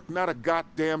is work, not a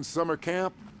goddamn summer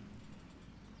camp.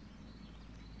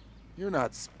 You're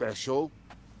not special.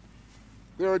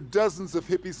 There are dozens of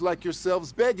hippies like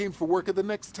yourselves begging for work in the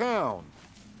next town.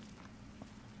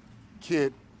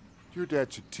 Kid, your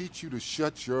dad should teach you to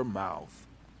shut your mouth.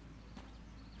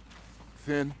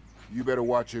 Finn, you better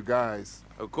watch your guys.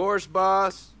 Of course,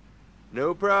 boss.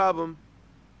 No problem.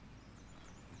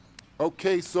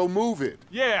 Okay, so move it.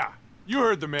 Yeah, you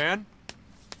heard the man.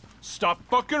 Stop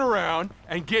fucking around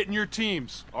and get in your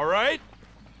teams, all right?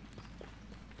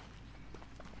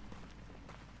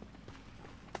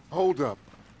 Hold up.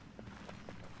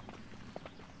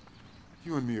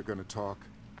 You and me are gonna talk.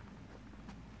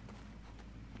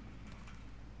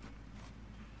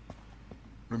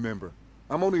 Remember,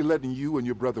 I'm only letting you and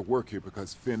your brother work here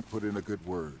because Finn put in a good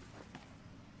word.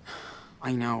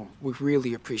 I know. We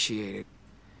really appreciate it.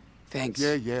 Thanks.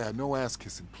 Yeah, no ass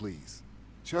kissing, please.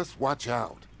 Just watch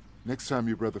out. Next time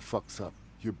your brother fucks up,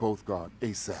 you're both gone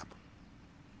ASAP.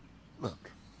 Look,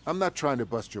 I'm not trying to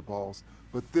bust your balls,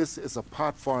 but this is a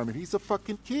pot farm and he's a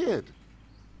fucking kid.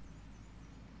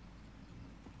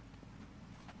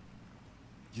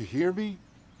 You hear me?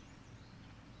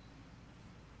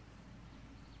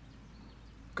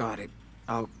 Got it.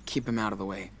 I'll keep him out of the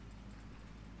way.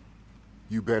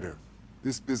 You better.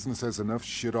 This business has enough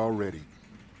shit already.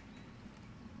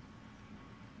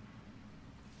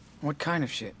 What kind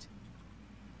of shit?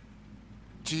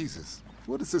 Jesus,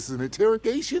 what is this, an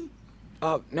interrogation?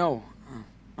 No.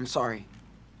 I'm sorry.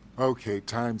 Okay,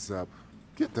 time's up.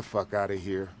 Get the fuck out of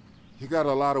here. You got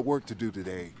a lot of work to do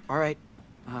today. All right.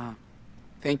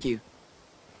 Thank you.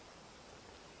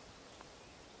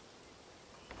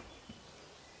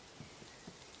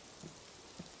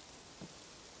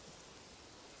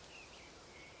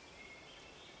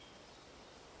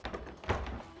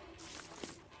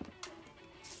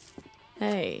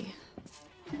 Hey.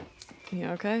 You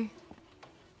okay?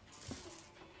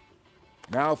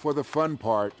 Now for the fun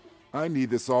part. I need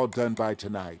this all done by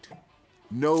tonight.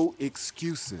 No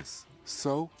excuses.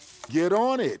 So, get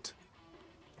on it.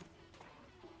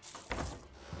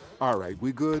 All right,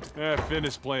 we good? Finn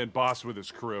is playing boss with his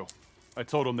crew. I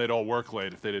told him they'd all work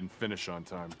late if they didn't finish on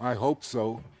time. I hope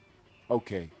so.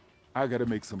 Okay, I gotta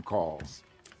make some calls.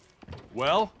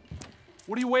 Well,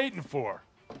 what are you waiting for?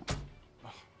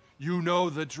 You know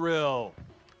the drill.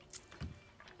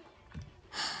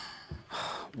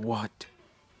 What?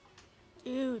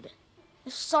 Dude,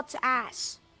 this sucks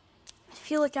ass. I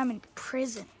feel like I'm in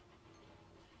prison.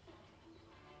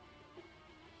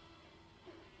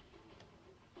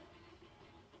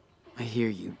 I hear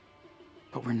you.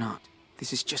 But we're not.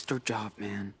 This is just our job,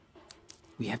 man.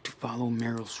 We have to follow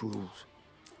Meryl's rules.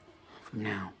 For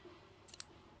now.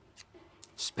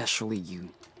 Especially you.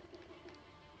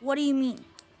 What do you mean?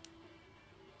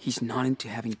 He's not into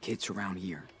having kids around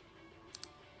here.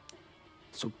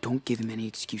 So don't give him any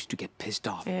excuse to get pissed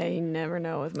off. Yeah, you never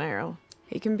know with Meryl.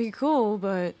 He can be cool,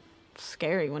 but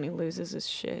scary when he loses his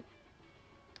shit.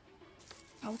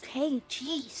 Okay,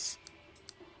 jeez.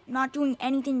 I'm not doing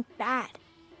anything bad.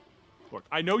 Look,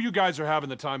 I know you guys are having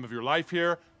the time of your life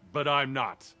here, but I'm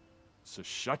not. So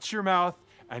shut your mouth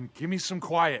and give me some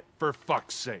quiet, for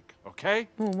fuck's sake, okay?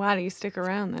 Well, why do you stick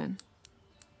around then?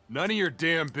 None of your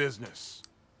damn business.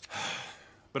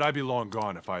 But I'd be long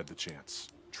gone if I had the chance.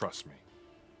 Trust me.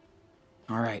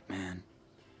 All right, man.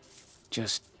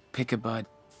 Just pick a bud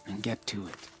and get to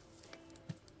it.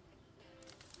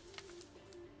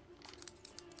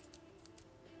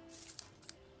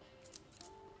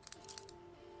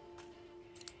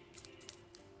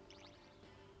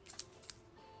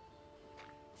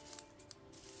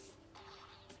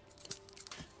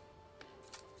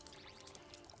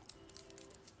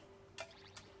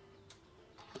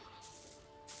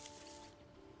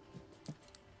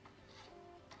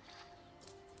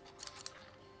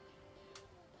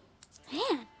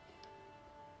 Man,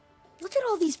 look at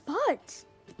all these buds.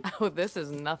 Oh, this is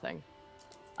nothing.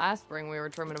 Last spring we were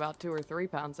trimming about 2 or 3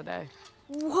 pounds a day.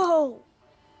 Whoa,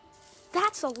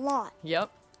 that's a lot.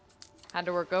 Yep. Had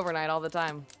to work overnight all the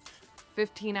time.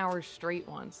 15 hours straight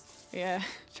once. Yeah,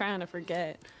 trying to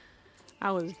forget.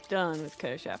 I was done with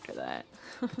Kush after that.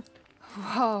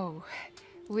 Whoa,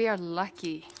 we are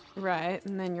lucky. Right,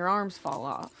 and then your arms fall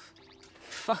off.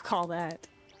 Fuck all that.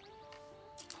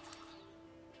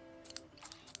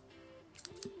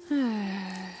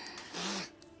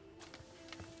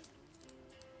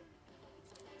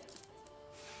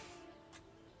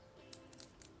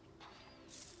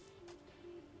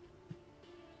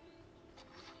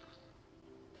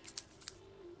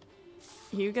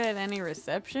 You get any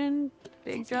reception,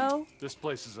 Big Joe? This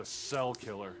place is a cell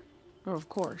killer. Oh, of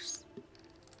course.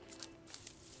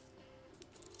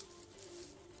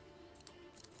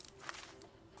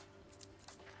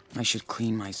 I should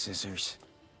clean my scissors.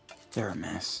 They're a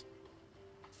mess.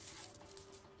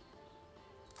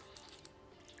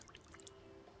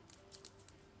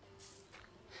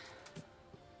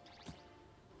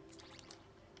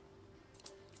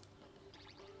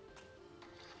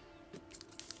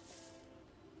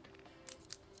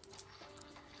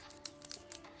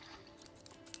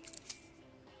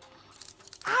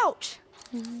 Ouch!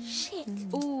 Shit.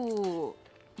 Ooh,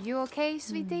 you okay,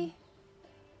 sweetie?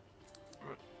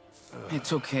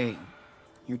 It's okay.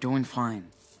 You're doing fine.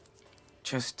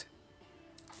 Just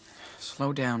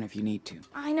slow down if you need to.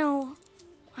 I know.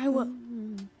 I will.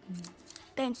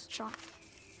 Thanks, Sean.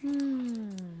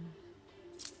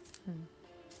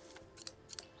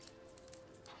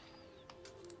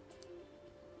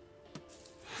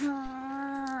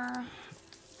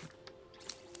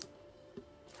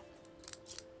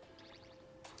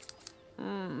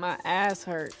 My ass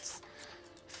hurts.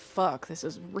 Fuck, this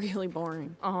is really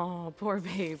boring. Oh, poor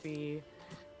baby.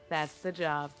 That's the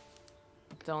job.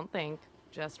 Don't think,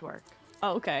 just work.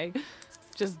 Okay.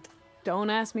 Just don't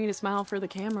ask me to smile for the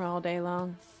camera all day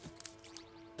long.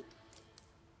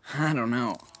 I don't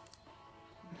know.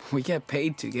 We get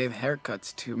paid to give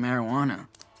haircuts to marijuana.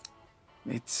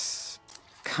 It's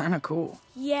kinda cool.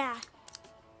 Yeah.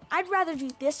 I'd rather do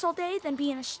this all day than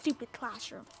be in a stupid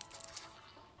classroom.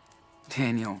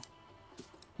 Daniel,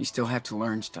 you still have to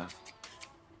learn stuff.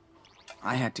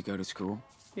 I had to go to school.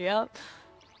 Yep.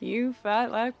 You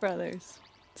fight like brothers.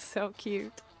 So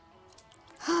cute.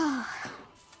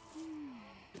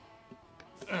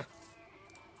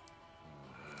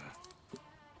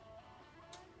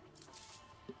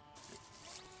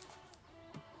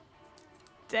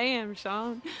 Damn,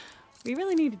 Sean. We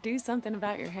really need to do something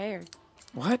about your hair.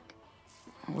 What?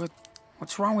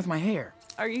 What's wrong with my hair?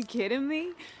 Are you kidding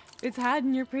me? It's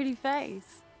hiding your pretty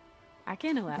face. I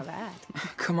can't allow that.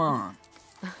 Come on.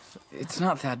 It's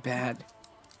not that bad.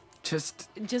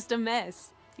 Just a mess.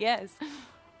 Yes.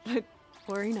 But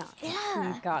worry not.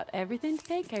 Yeah. We've got everything to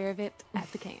take care of it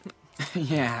at the camp.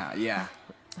 Yeah.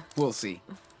 We'll see.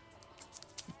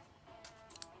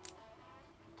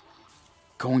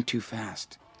 Going too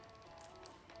fast.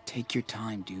 Take your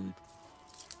time, dude.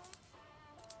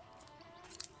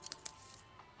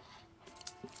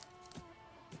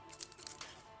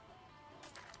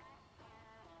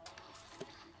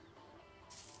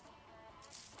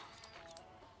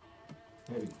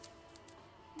 Hey,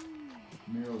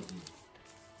 Meryl's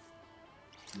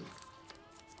here.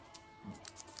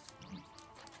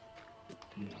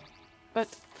 But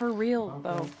for real,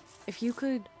 though, if you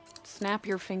could snap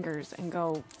your fingers and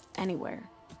go anywhere.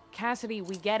 Cassidy,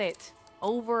 we get it.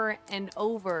 Over and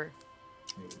over.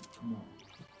 Hey, come on.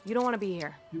 You don't want to be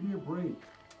here. Give me a break.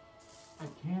 I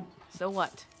can't. So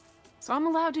what? So I'm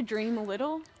allowed to dream a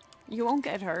little? You won't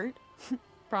get hurt.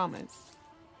 Promise.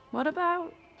 What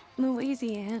about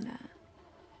Louisiana?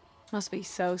 Must be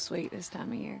so sweet this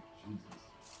time of year.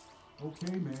 Jesus.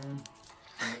 Okay, man.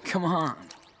 Come on.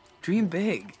 Dream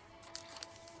big.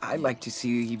 I'd like to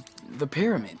see the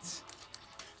pyramids.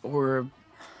 Or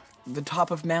the top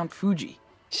of Mount Fuji.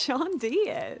 Sean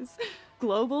Diaz,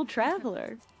 global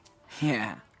traveler.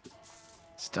 Yeah.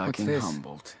 Stuck in this?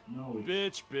 Humboldt. No,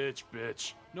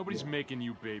 Bitch. Nobody's making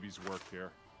you babies work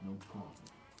here. no problem.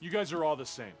 You guys are all the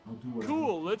same. I'll do what I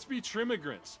Cool, let's be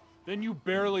trimmigrants. Then you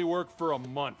barely work for a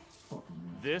month.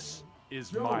 This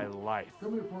is Joe, my life.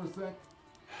 Come here for a sec.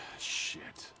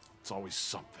 Shit. It's always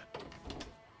something.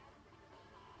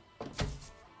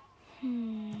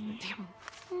 Damn.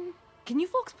 Can you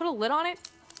folks put a lid on it?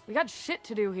 We got shit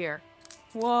to do here.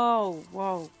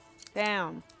 Whoa.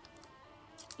 Down.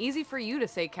 Easy for you to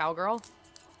say, cowgirl.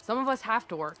 Some of us have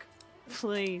to work.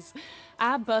 Please.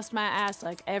 I bust my ass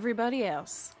like everybody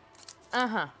else.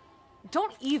 Uh-huh.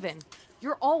 Don't even.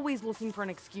 You're always looking for an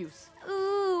excuse.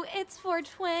 Ooh, it's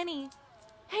 420.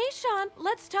 Hey, Sean,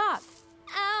 let's talk.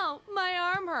 Ow, my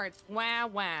arm hurts.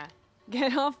 Wah.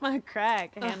 Get off my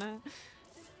crack, Hannah.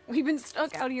 We've been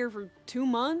stuck out here for 2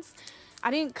 months. I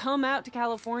didn't come out to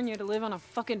California to live on a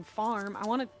fucking farm. I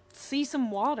want to see some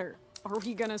water. Are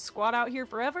we gonna squat out here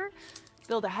forever?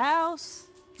 Build a house?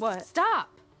 What? Stop!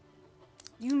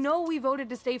 You know we voted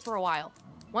to stay for a while.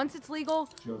 Once it's legal,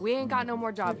 we ain't got no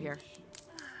more job here.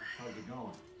 How's it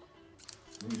going?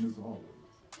 Same as always.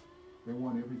 They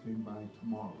want everything by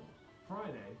tomorrow.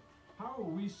 Friday? How are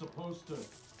we supposed to...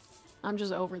 I'm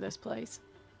just over this place.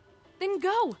 Then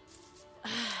go!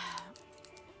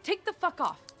 Take the fuck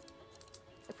off.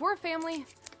 If we're a family,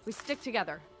 we stick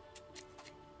together.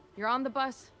 You're on the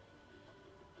bus,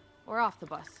 or off the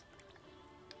bus.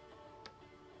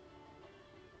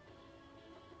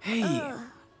 Hey,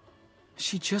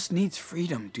 she just needs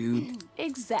freedom, dude.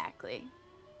 Exactly.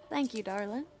 Thank you,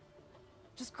 darling.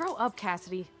 Just grow up,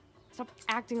 Cassidy. Stop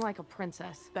acting like a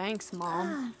princess. Thanks,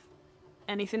 Mom.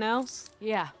 Anything else?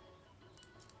 Yeah.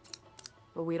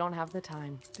 But we don't have the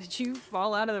time. Did you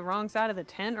fall out of the wrong side of the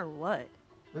tent or what?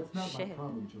 That's not my Shit.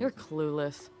 problem, Joseph. You're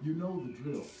clueless. You know the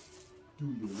drill.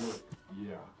 Do your work.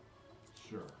 Yeah,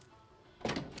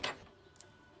 sure.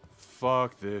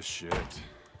 Fuck this shit.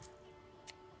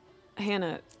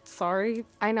 Hannah, sorry.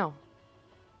 I know.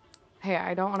 Hey,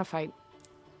 I don't want to fight.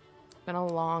 Been a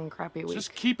long, crappy week.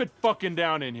 Just keep it fucking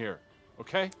down in here,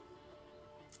 okay?